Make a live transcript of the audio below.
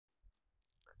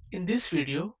In this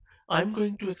video, I'm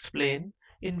going to explain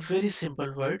in very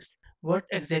simple words what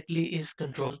exactly is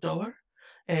Control Tower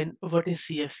and what is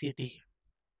CfCT.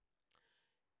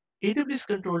 AWS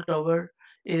Control Tower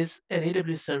is an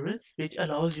AWS service which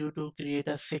allows you to create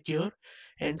a secure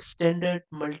and standard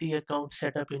multi-account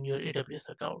setup in your AWS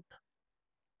account.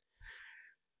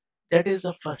 That is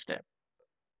the first step.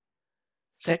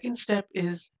 Second step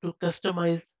is to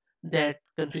customize that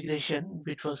configuration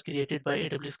which was created by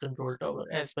AWS Control Tower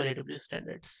as per AWS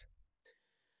standards.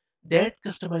 That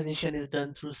customization is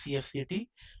done through CfCT.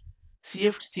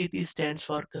 CfCT stands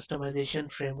for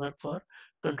Customization Framework for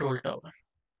Control Tower.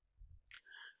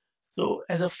 So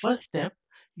as a first step,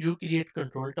 you create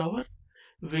Control Tower,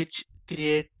 which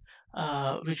create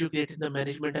which you create in the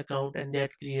management account, and that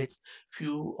creates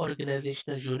few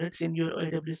organizational units in your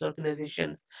AWS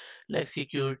organizations like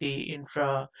security,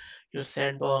 infra, your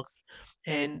sandbox,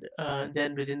 and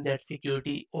then within that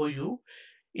security OU,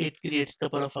 it creates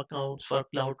couple of accounts for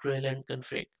CloudTrail and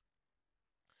config.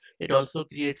 It also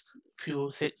creates few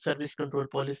service control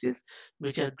policies,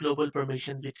 which are global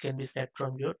permissions which can be set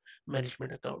from your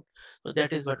management account. So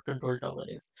that is what Control Tower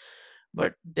is.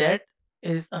 But that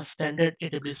is a standard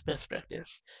AWS best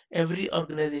practice. Every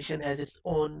organization has its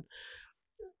own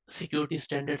security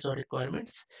standards or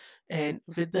requirements. And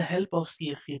with the help of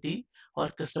CfCT or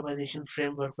customization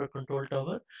framework for Control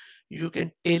Tower, you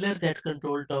can tailor that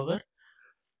Control Tower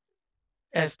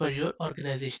as per your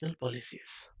organizational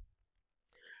policies.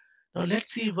 Now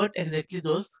let's see what exactly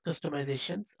those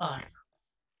customizations are.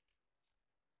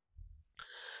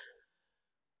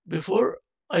 Before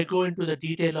I go into the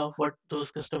detail of what those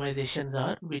customizations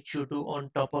are, which you do on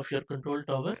top of your control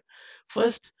tower,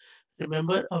 first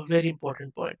remember a very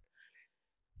important point.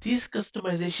 These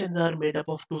customizations are made up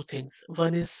of two things.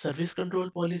 One is service control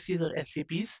policies or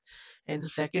SCPs, and the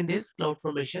second is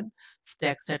CloudFormation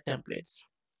stack set templates.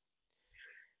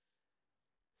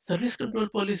 Service control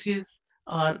policies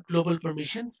are global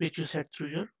permissions which you set through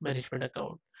your management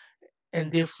account, and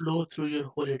they flow through your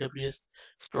whole AWS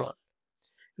sprawl.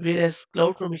 Whereas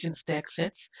CloudFormation stack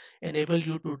sets enable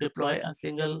you to deploy a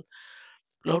single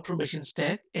CloudFormation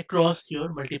stack across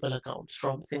your multiple accounts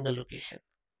from single location.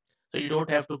 So you don't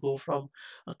have to go from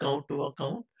account to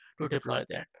account to deploy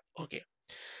that. Okay.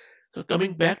 So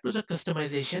coming back to the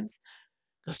customizations,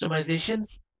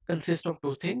 customizations consist of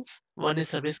two things. One is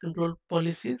service control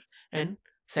policies and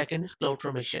second is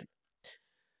CloudFormation.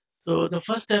 So the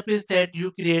first step is that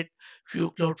you create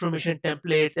few CloudFormation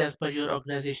templates as per your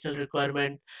organizational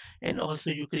requirement, and also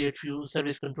you create few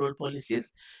service control policies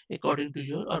according to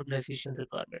your organization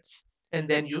requirements. And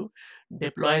then you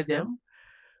deploy them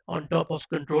on top of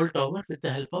Control Tower with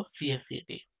the help of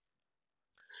CfCT.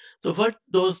 So what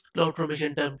those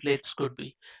CloudFormation templates could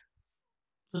be?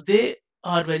 So they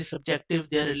are very subjective.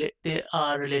 They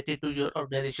are related to your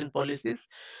organization policies,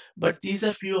 but these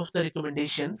are few of the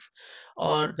recommendations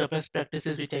or the best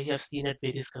practices which I have seen at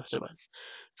various customers.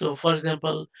 So, for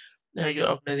example, your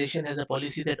organization has a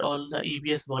policy that all the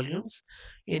EBS volumes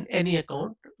in any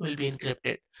account will be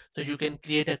encrypted. So you can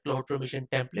create a CloudFormation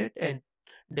template and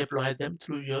deploy them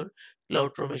through your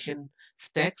CloudFormation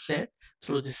stack set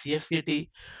through the CfCT,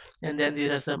 and then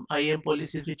there are some IAM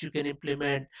policies which you can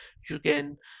implement. You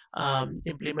can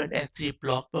implement S3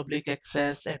 block public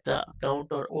access at the account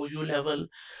or OU level.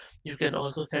 You can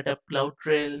also set up cloud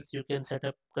trails. You can set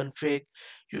up config.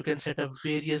 You can set up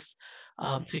various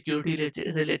security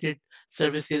related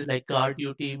services like guard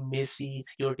duty, Macy,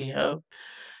 security hub,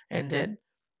 and then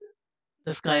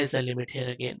the sky is the limit here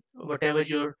again. Whatever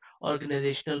your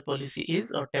organizational policy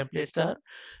is or templates are,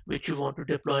 which you want to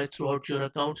deploy throughout your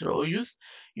accounts or OUs,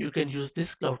 you can use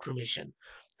this CloudFormation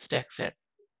stack set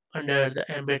under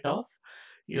the ambit of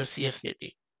your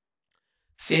CfCT.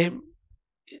 Same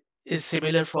is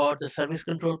similar for the service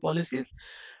control policies.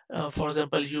 For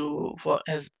example, you for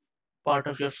as part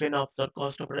of your FinOps or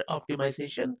cost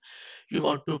optimization, you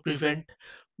want to prevent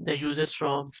the users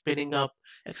from spinning up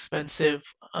expensive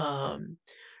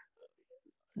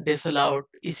disallowed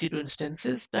EC2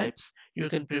 instances types. You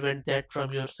can prevent that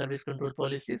from your service control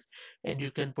policies, and you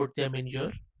can put them in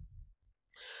your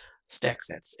stack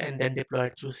sets and then deploy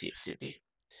it through CFCT.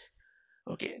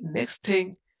 Okay, next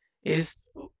thing is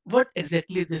what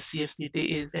exactly this CFCT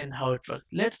is and how it works.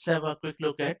 Let's have a quick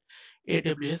look at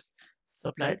AWS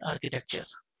supplied architecture.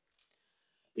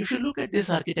 If you look at this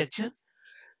architecture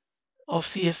of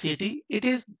CFCT, it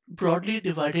is broadly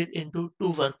divided into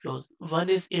two workflows. One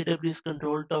is AWS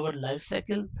Control Tower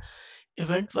Lifecycle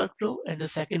event workflow, and the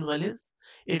second one is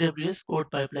AWS code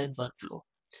pipeline workflow.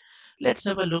 Let's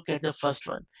have a look at the first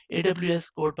one, AWS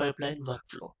code pipeline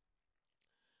workflow.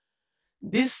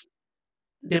 This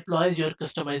deploys your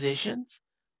customizations.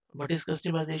 What is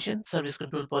customization? Service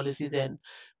control policies and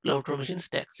cloud formation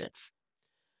stack sets.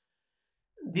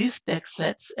 These stack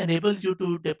sets enable you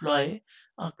to deploy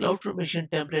a cloud formation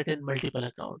template in multiple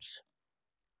accounts.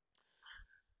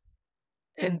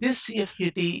 And this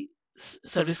CFCT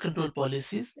service control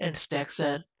policies and stacks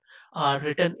are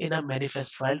written in a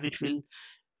manifest file, which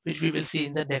we will see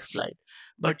in the next slide.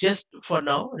 But just for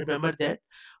now, remember that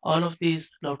all of these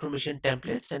cloud formation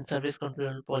templates and service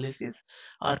control policies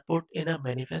are put in a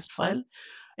manifest file,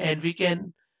 and we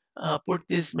can put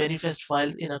this manifest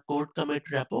file in a code commit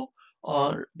repo,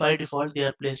 or by default they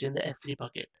are placed in the S3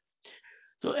 bucket.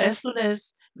 So as soon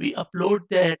as we upload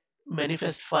that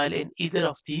manifest file in either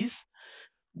of these,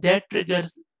 that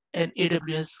triggers an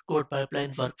AWS code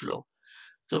pipeline workflow.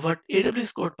 So what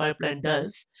AWS code pipeline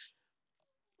does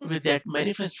with that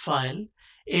manifest file,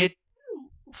 it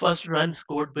first runs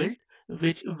code build,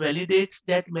 which validates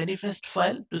that manifest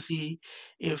file to see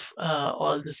if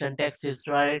all the syntax is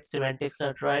right, semantics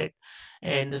are right,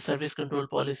 and the service control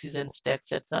policies and stack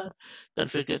sets are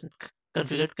configured,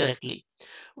 configured correctly.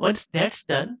 Once that's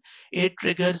done, it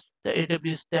triggers the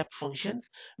AWS step functions,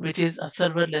 which is a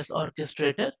serverless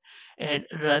orchestrator and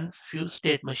runs few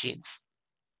state machines.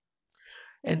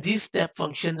 And these step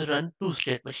functions run two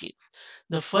state machines.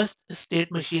 The first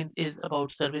state machine is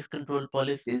about service control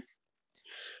policies.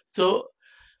 So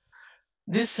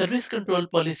this service control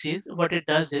policies, what it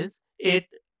does is it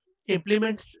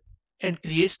implements and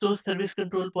creates those service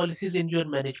control policies in your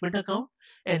management account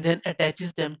and then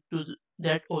attaches them to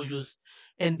that OUs.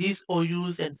 And these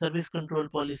OUs and service control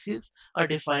policies are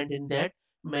defined in that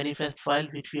manifest file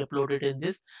which we uploaded in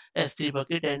this S3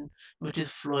 bucket and which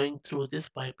is flowing through this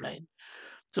pipeline.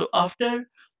 So after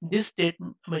this state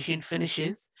machine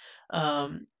finishes,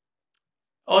 um,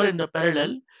 or in the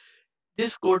parallel,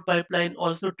 this code pipeline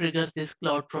also triggers this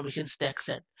cloud formation stack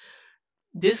set.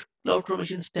 This cloud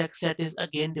formation stack set is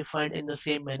again defined in the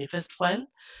same manifest file,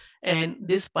 and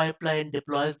this pipeline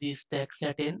deploys the stack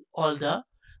set in all the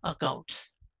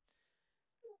accounts,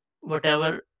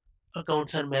 whatever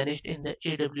accounts are managed in the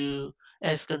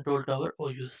AWS Control Tower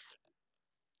OUs.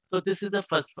 So this is the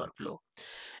first workflow,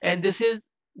 and this is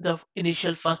the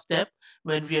initial first step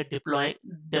when we are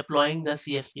deploying the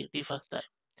CFCT first time.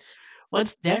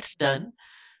 Once that's done,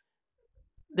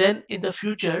 then in the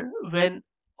future, when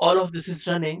all of this is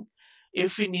running,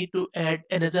 if we need to add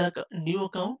another new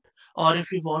account, or if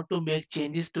we want to make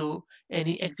changes to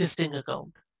any existing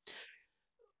account,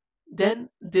 then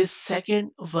this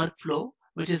second workflow,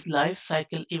 which is life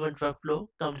cycle event workflow,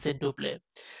 comes into play.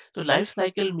 So life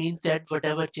cycle means that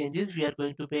whatever changes we are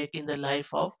going to make in the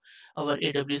life of our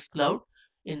AWS cloud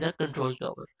in the control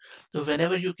tower. So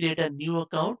whenever you create a new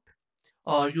account,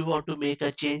 or you want to make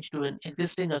a change to an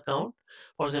existing account,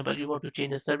 for example, you want to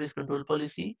change a service control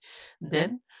policy,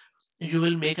 then you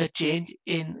will make a change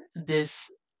in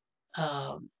this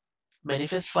um,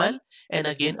 manifest file and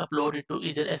again upload it to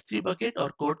either S3 bucket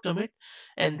or code commit.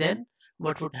 And then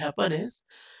what would happen is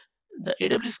the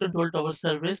AWS control tower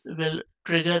service will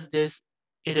trigger this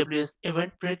AWS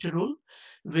event fetch rule,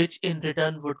 which in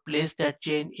return would place that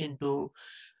change into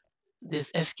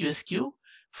this SQSQ.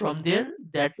 From there,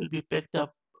 that will be picked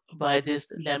up by this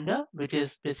Lambda, which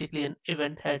is basically an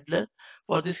event handler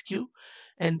for this queue.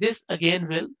 And this again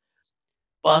will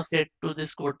pass it to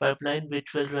this code pipeline,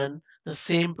 which will run the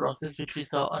same process which we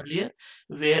saw earlier,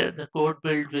 where the code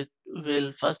build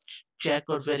will first check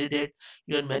or validate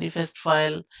your manifest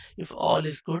file. If all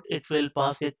is good, it will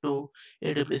pass it to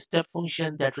AWS step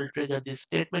function that will trigger these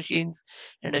state machines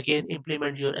and again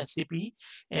implement your SCP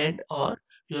and or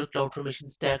your cloud formation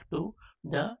stack to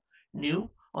the new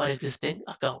or existing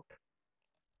account.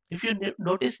 If you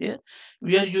notice here,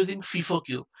 we are using FIFO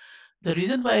queue. The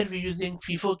reason why we're using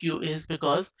FIFO queue is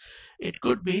because it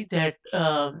could be that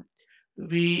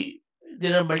we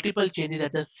there are multiple changes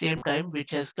at the same time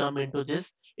which has come into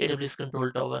this AWS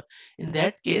control tower. In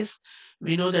that case,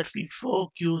 we know that FIFO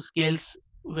queue scales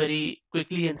very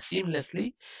quickly and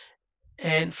seamlessly,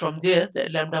 and from there, the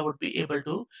Lambda would be able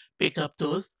to pick up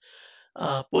those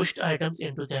pushed items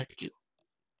into that queue.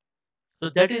 So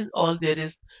that is all there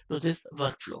is to this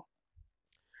workflow.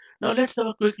 Now let's have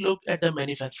a quick look at the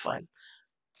manifest file.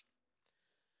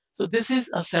 So this is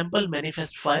a sample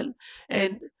manifest file,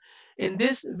 and in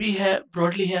this we have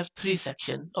broadly have three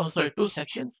sections, or sorry, two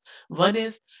sections. One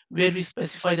is where we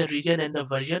specify the region and the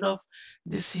version of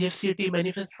this CFCT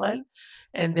manifest file,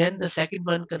 and then the second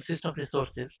one consists of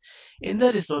resources. In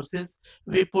the resources,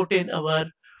 we put in our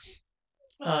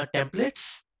templates,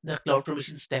 the cloud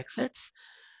provision stack sets,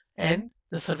 and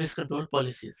the service control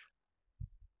policies.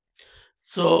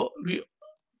 So we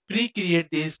pre-create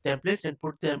these templates and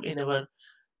put them in our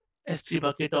S3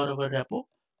 bucket or our repo.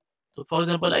 So for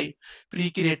example, I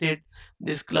pre-created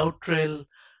this CloudTrail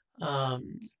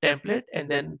template, and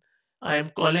then I am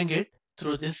calling it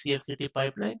through this CFCT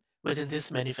pipeline within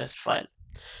this manifest file.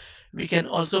 We can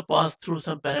also pass through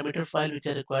some parameter file which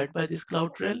are required by this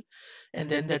CloudTrail, and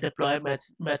then the deploy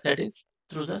method is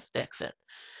through the stack set.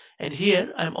 And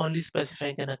here I'm only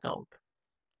specifying an account.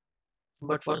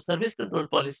 But for service control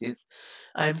policies,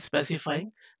 I am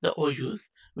specifying the OUs,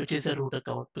 which is a root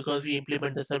account, because we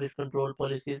implement the service control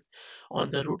policies on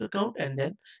the root account and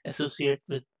then associate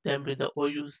with them with the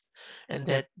OUs, and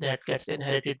that gets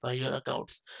inherited by your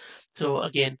accounts. So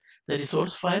again, the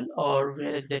resource file or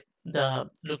where exact the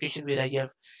location where I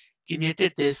have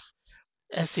created this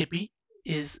SCP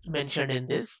is mentioned in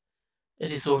this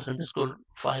resource underscore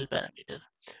file parameter.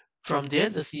 From there,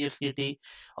 the CFCT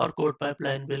or code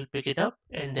pipeline will pick it up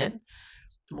and then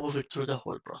move it through the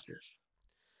whole process.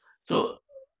 So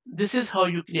this is how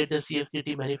you create the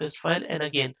CFCT manifest file. And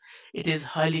again, it is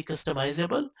highly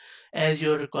customizable. As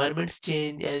your requirements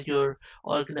change, as your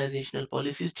organizational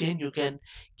policies change, you can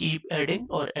keep adding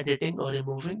or editing or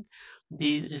removing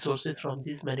these resources from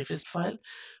this manifest file,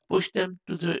 push them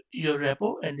to your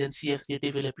repo, and then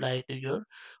CFCT will apply to your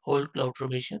whole cloud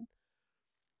formation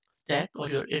stack or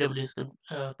your AWS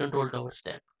control tower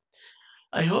stack.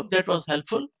 I hope that was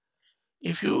helpful.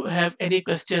 If you have any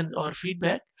questions or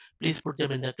feedback, please put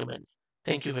them in the comments.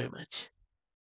 Thank you very much.